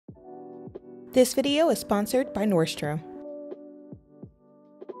This video is sponsored by Nordstrom.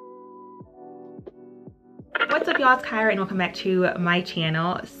 What's up, y'all? It's Kyra and welcome back to my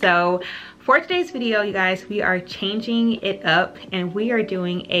channel. So for today's video, you guys, we are changing it up and we are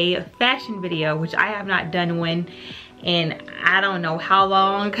doing a fashion video, which I have not done one in I don't know how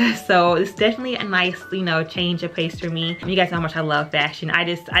long. So it's definitely a nice, you know, change of pace for me. You guys know how much I love fashion. I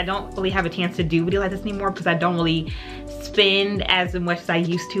don't really have a chance to do videos like this anymore because I don't really spend as much as I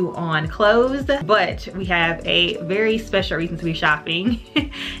used to on clothes, but we have a very special reason to be shopping.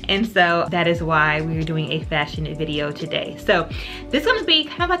 And so that is why we're doing a fashion video today. So this is going to be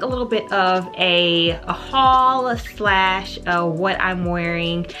kind of like a little bit of a haul slash what I'm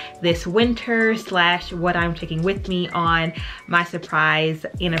wearing this winter slash what I'm taking with me on my surprise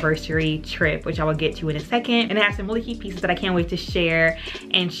anniversary trip, which I will get to in a second. And I have some really cute pieces that I can't wait to share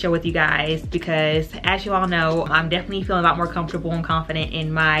and show with you guys because, as you all know, I'm definitely feeling a lot more comfortable and confident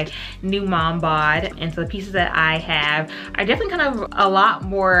in my new mom bod. And so the pieces that I have are definitely kind of a lot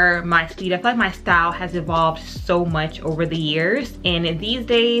more my speed. I feel like my style has evolved so much over the years. And these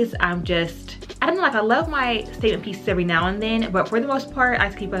days, I don't know, like I love my statement pieces every now and then, but for the most part,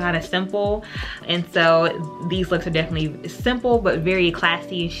 I keep it kind of simple. And so these looks are definitely simple, but very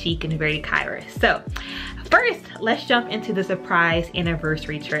classy and chic and very Kyra. So first, let's jump into the surprise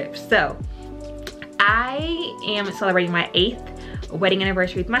anniversary trip. So I am celebrating my 8th wedding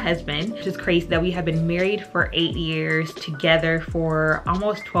anniversary with my husband, which is crazy that we have been married for 8 years, together for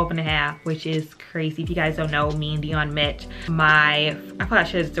almost 12 and a half, which is crazy. If you guys don't know, me and Dion met I thought I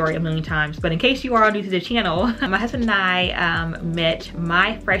shared the story a million times, but in case you are new to the channel, my husband and I met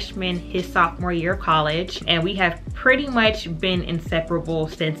my freshman, his sophomore year of college, and we have pretty much been inseparable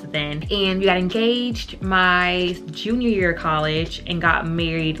since then. And we got engaged my junior year of college and got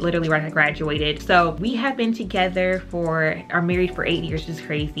married literally right after I graduated. So we have been together are married for 8 years, which is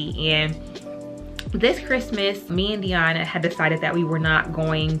crazy. And this Christmas, me and Dion had decided that we were not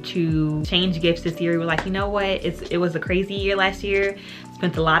going to change gifts this year. We were like, you know what? It was a crazy year last year.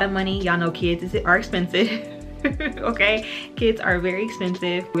 Spent a lot of money. Y'all know kids are expensive. Okay, kids are very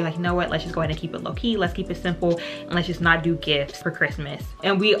expensive. We're like, you know what? Let's just go ahead and keep it low key. Let's keep it simple and let's just not do gifts for Christmas.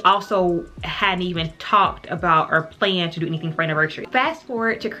 And we also hadn't even talked about or planned to do anything for anniversary. Fast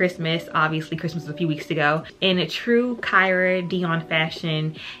forward to Christmas. Obviously, Christmas was a few weeks ago. In a true Kyra Dion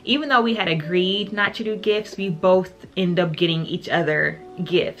fashion, even though we had agreed not to do gifts, we both end up getting each other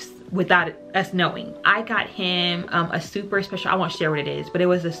gifts without us knowing. I got him a super special, I won't share what it is, but it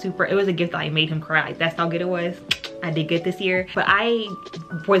was a gift that I made him cry. Like, that's how good it was. I did good this year. But I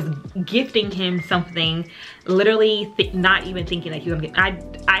was gifting him something, literally not even thinking that he was gonna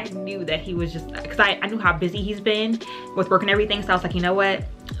get, I knew that he was just, because I knew how busy he's been with work and everything. So I was like, you know what?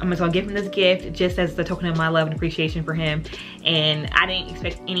 I'm just gonna give him this gift just as a token of my love and appreciation for him. And I didn't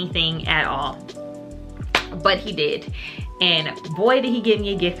expect anything at all, but he did. And boy, did he give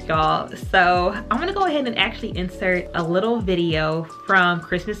me a gift, y'all. So I'm gonna go ahead and actually insert a little video from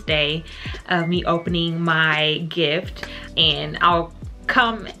Christmas Day of me opening my gift. And I'll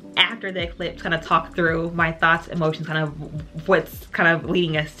come after the clip to kind of talk through my thoughts, emotions, kind of what's kind of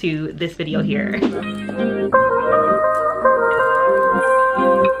leading us to this video here.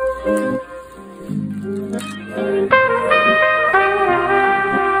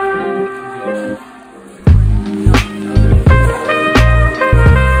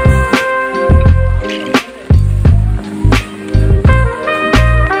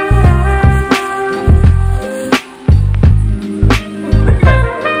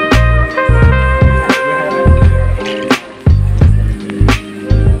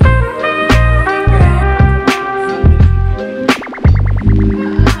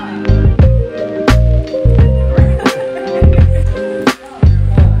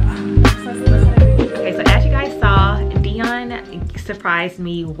 Surprised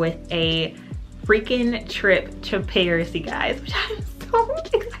me with a freaking trip to Paris, you guys, which I'm so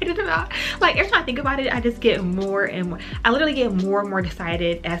excited about. Like, every time I think about it, I just get more and more, I literally get more and more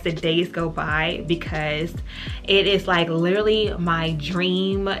excited as the days go by because it is like literally my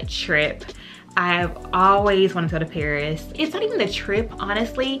dream trip. I've always wanted to go to Paris. It's not even the trip,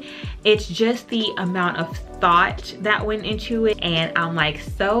 honestly. It's just the amount of thought that went into it. And I'm like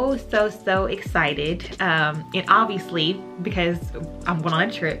so excited. And obviously, because I'm going on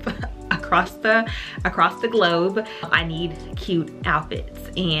a trip across the globe. I need cute outfits,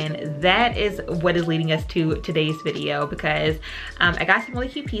 and that is what is leading us to today's video, because I got some really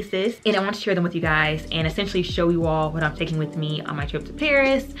cute pieces and I want to share them with you guys and essentially show you all what I'm taking with me on my trip to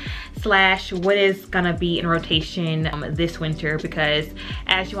Paris / what is gonna be in rotation this winter, because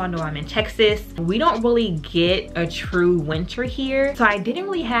as you all know, I'm in Texas. We don't really get a true winter here, so I didn't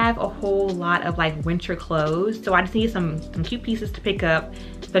really have a whole lot of like winter clothes, so I just needed some cute pieces to pick up,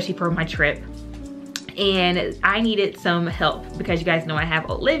 especially for my trip. And I needed some help because you guys know I have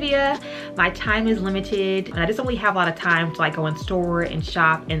Olivia, my time is limited, and I just don't really have a lot of time to like go in store and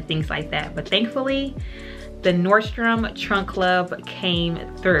shop and things like that. But thankfully, the Nordstrom Trunk Club came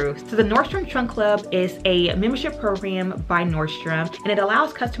through. So the Nordstrom Trunk Club is a membership program by Nordstrom, and it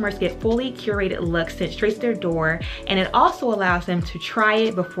allows customers to get fully curated looks sent straight to their door, and it also allows them to try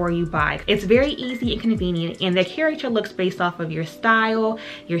it before you buy. It's very easy and convenient, and they curate your looks based off of your style,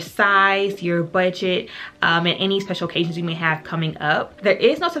 your size, your budget, and any special occasions you may have coming up. There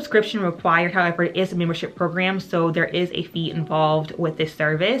is no subscription required, however, it is a membership program, so there is a fee involved with this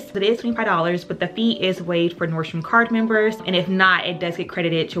service. It is $25, but the fee is waived for Nordstrom card members, and if not, it does get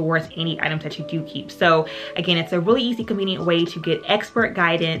credited towards any items that you do keep. So again, it's a really easy, convenient way to get expert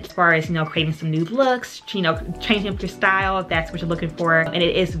guidance as far as, you know, creating some new looks, you know, changing up your style if that's what you're looking for, and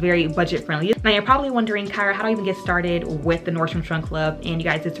it is very budget friendly. Now you're probably wondering, Kyra, how do I even get started with the Nordstrom Trunk Club? And you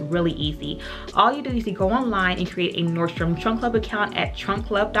guys, it's really easy. All you do is you go online and create a Nordstrom Trunk Club account at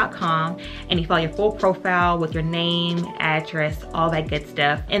trunkclub.com, and you fill out your full profile with your name, address, all that good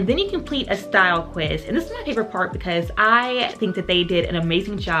stuff, and then you complete a style quiz. And this is my favorite part because I think that they did an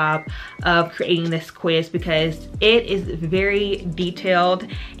amazing job of creating this quiz, because it is very detailed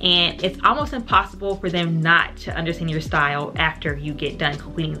and it's almost impossible for them not to understand your style after you get done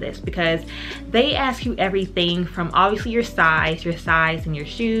completing this, because they ask you everything from obviously your size in your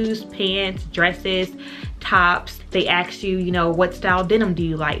shoes, pants, dresses, tops. They ask you, you know, what style denim do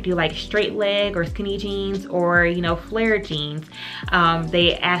you like? Do you like straight leg or skinny jeans, or, you know, flare jeans?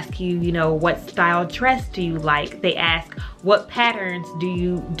 They ask you, you know, what style dress do you like? They ask what patterns do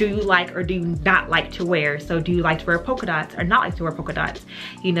you like or do you not like to wear? So do you like to wear polka dots or not like to wear polka dots?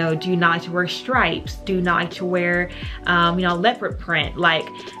 You know, do you not like to wear stripes? Do you not like to wear, you know, leopard print? Like,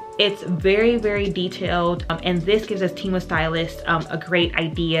 it's very, very detailed, and this gives us team of stylists a great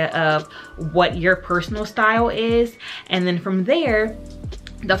idea of what your personal style is, and then from there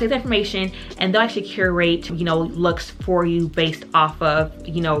they'll take the information and they'll actually curate, you know, looks for you based off of,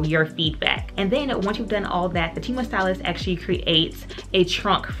 you know, your feedback. And then once you've done all that, the team of stylists actually creates a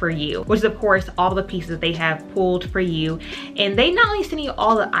trunk for you, which is of course all the pieces that they have pulled for you. And they not only send you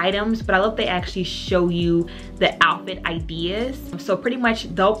all the items, but I love they actually show you the outfit ideas. So pretty much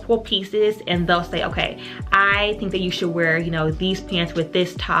they'll pull pieces and they'll say, okay, I think that you should wear, you know, these pants with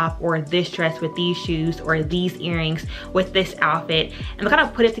this top, or this dress with these shoes, or these earrings with this outfit, and they'll kind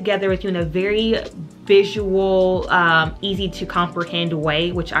of put it together with you in a very visual, easy to comprehend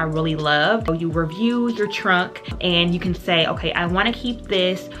way, which I really love. So you review your trunk and you can say, okay, I want to keep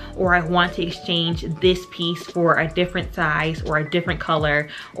this, or I want to exchange this piece for a different size or a different color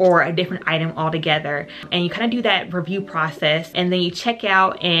or a different item altogether. And you kind of do that review process, and then you check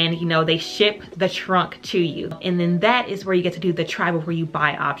out and, you know, they ship the trunk to you. And then that is where you get to do the try before you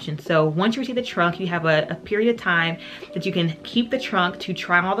buy option. So once you receive the trunk, you have a period of time that you can keep the trunk to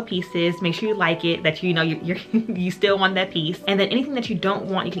try on all the pieces, make sure you like it, that you know you still want that piece, and then anything that you don't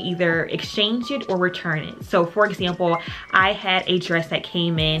want, you can either exchange it or return it. So for example, I had a dress that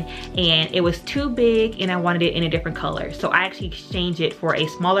came in and it was too big and I wanted it in a different color, so I actually exchanged it for a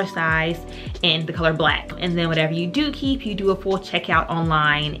smaller size in the color black. And then whatever you do keep, you do a full checkout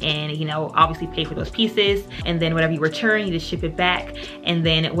online and, you know, obviously pay for those pieces, and then whatever you return, you just ship it back, and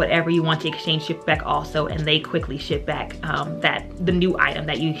then whatever you want to exchange, ship back also, and they quickly ship back the new item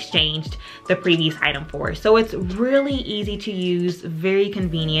that you exchanged the previous item for. So it's really easy to use, very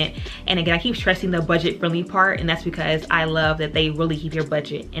convenient, and again, I keep stressing the budget friendly part, and that's because I love that they really keep your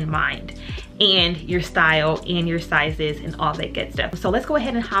budget in mind and your style and your sizes and all that good stuff. So let's go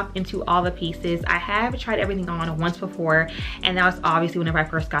ahead and hop into all the pieces. I have tried everything on once before, and that was obviously whenever I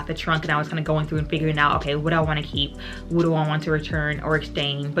first got the trunk and I was kind of going through and figuring out, okay, what do I want to keep, what do I want to return or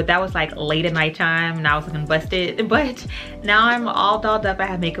exchange. But that was like late at night time and I was looking busted, but now I'm all dolled up, I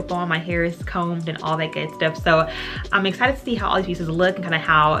have makeup on, my hair is combed and all that good stuff. So I'm excited to see how all these pieces look and kind of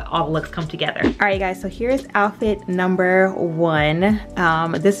how all the looks come together. All right guys, so here's outfit number 1.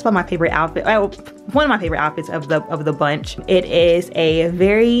 This is one of my favorite outfits, one of my favorite outfits of the bunch. It is a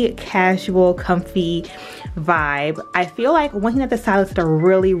very casual, comfy vibe. I feel like one thing that the stylist did a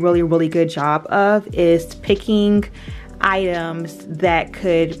really good job of is picking items that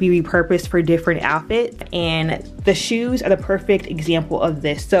could be repurposed for different outfits, and the shoes are the perfect example of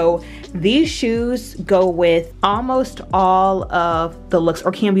this. So these shoes go with almost all of the looks,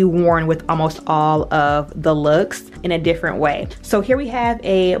 or can be worn with almost all of the looks in a different way. So here we have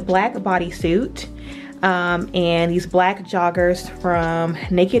a black bodysuit and these black joggers from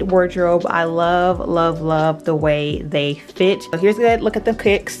Naked Wardrobe. I love the way they fit. So here's a good look at the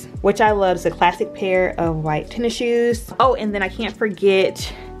kicks, which I love. It's a classic pair of white tennis shoes. Oh, and then I can't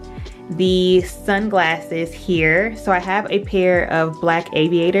forget the sunglasses here. So I have a pair of black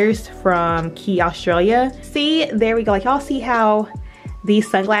aviators from Key, Australia. See, there we go. Like, y'all see how these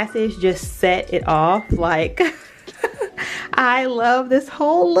sunglasses just set it off? Like, I love this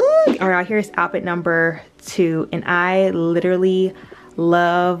whole look. All right, here's outfit number 2, and I literally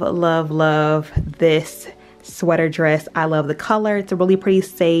love this sweater dress. I love the color. It's a really pretty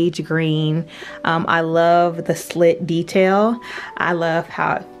sage green. I love the slit detail. I love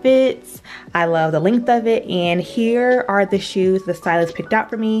how it fits. I love the length of it. And here are the shoes the stylist picked out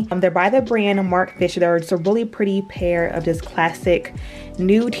for me. They're by the brand Mark Fisher. They're just a really pretty pair of just classic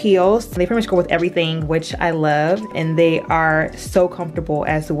nude heels. They pretty much go with everything, which I love, and they are so comfortable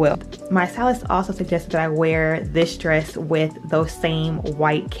as well. My stylist also suggested that I wear this dress with those same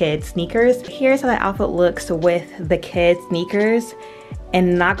white kid sneakers. Here's how the outfit looks with the kid sneakers.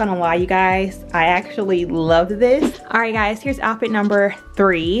 And not gonna lie, you guys, I actually love this. All right, guys, here's outfit number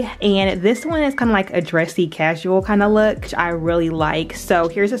 3. And this one is kind of like a dressy casual kind of look, which I really like. So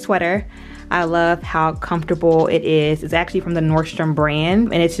here's a sweater. I love how comfortable it is. It's actually from the Nordstrom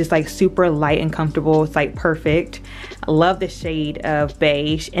brand, and it's just like super light and comfortable. It's like perfect. I love the shade of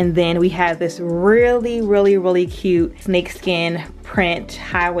beige. And then we have this really cute snakeskin print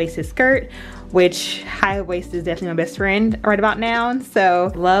high-waisted skirt, which high-waist is definitely my best friend right about now.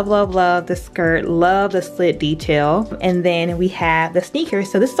 So love the skirt, love the slit detail. And then we have the sneakers.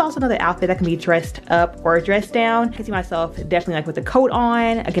 So this is also another outfit that can be dressed up or dressed down. I can see myself definitely like with the coat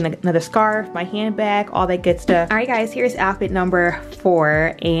on, again, another scarf, my handbag, all that good stuff. All right, guys, here's outfit number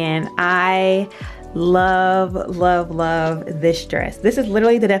 4, and I love this dress. This is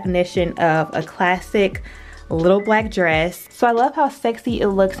literally the definition of a classic little black dress. So I love how sexy it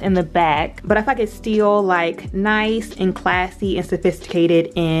looks in the back, but I feel like it's still like nice and classy and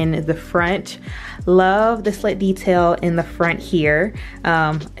sophisticated in the front. Love the slit detail in the front here.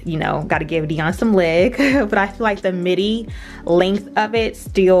 You know, gotta give Dion some leg, but I feel like the midi length of it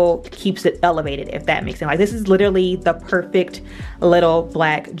still keeps it elevated, if that makes sense. Like, this is literally the perfect little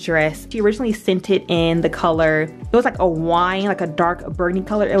black dress. She originally sent it in the color, it was like a wine, like a dark burgundy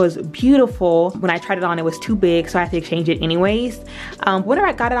color. It was beautiful. When I tried it on, it was too big, so I had to exchange it anyways. Whenever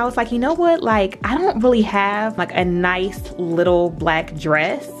I got it, I was like, you know what? Like, I don't really have like a nice little black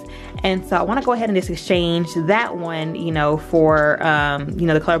dress. And so I want to go ahead and just exchange that one, you know, for, you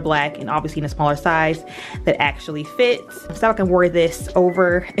know, the color black, and obviously in a smaller size that actually fits. So I can wear this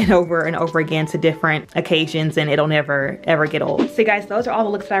over and over again to different occasions, and it'll never, ever get old. So guys, those are all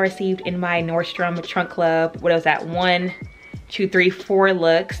the looks that I received in my Nordstrom Trunk Club. What was that? 1, 2, 3, 4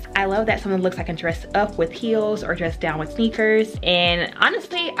 looks. I love that some of the looks I can dress up with heels or dress down with sneakers. And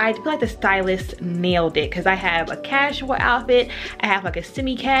honestly, I feel like the stylist nailed it, because I have a casual outfit, I have like a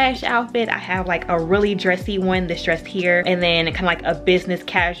semi-cash outfit, I have like a really dressy one, this dress here, and then kind of like a business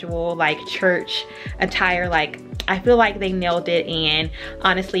casual, like church attire. Like, I feel like they nailed it. And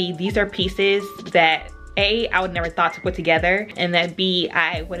honestly, these are pieces that A, I would never thought to put together, and that B,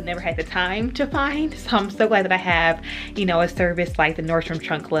 I would have never had the time to find. So I'm so glad that I have, you know, a service like the Nordstrom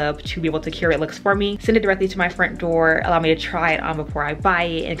Trunk Club to be able to curate looks for me, send it directly to my front door, allow me to try it on before I buy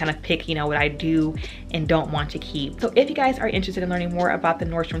it, and kind of pick, you know, what I do and don't want to keep. So if you guys are interested in learning more about the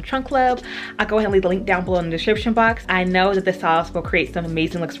Nordstrom Trunk Club, I'll go ahead and leave the link down below in the description box. I know that the stylist will create some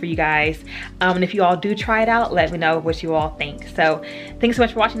amazing looks for you guys. And if you all do try it out, let me know what you all think. So thanks so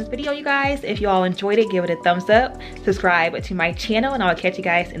much for watching this video, you guys. If you all enjoyed it, give it a thumbs up, subscribe to my channel, and I'll catch you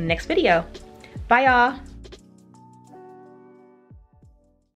guys in the next video. Bye, y'all.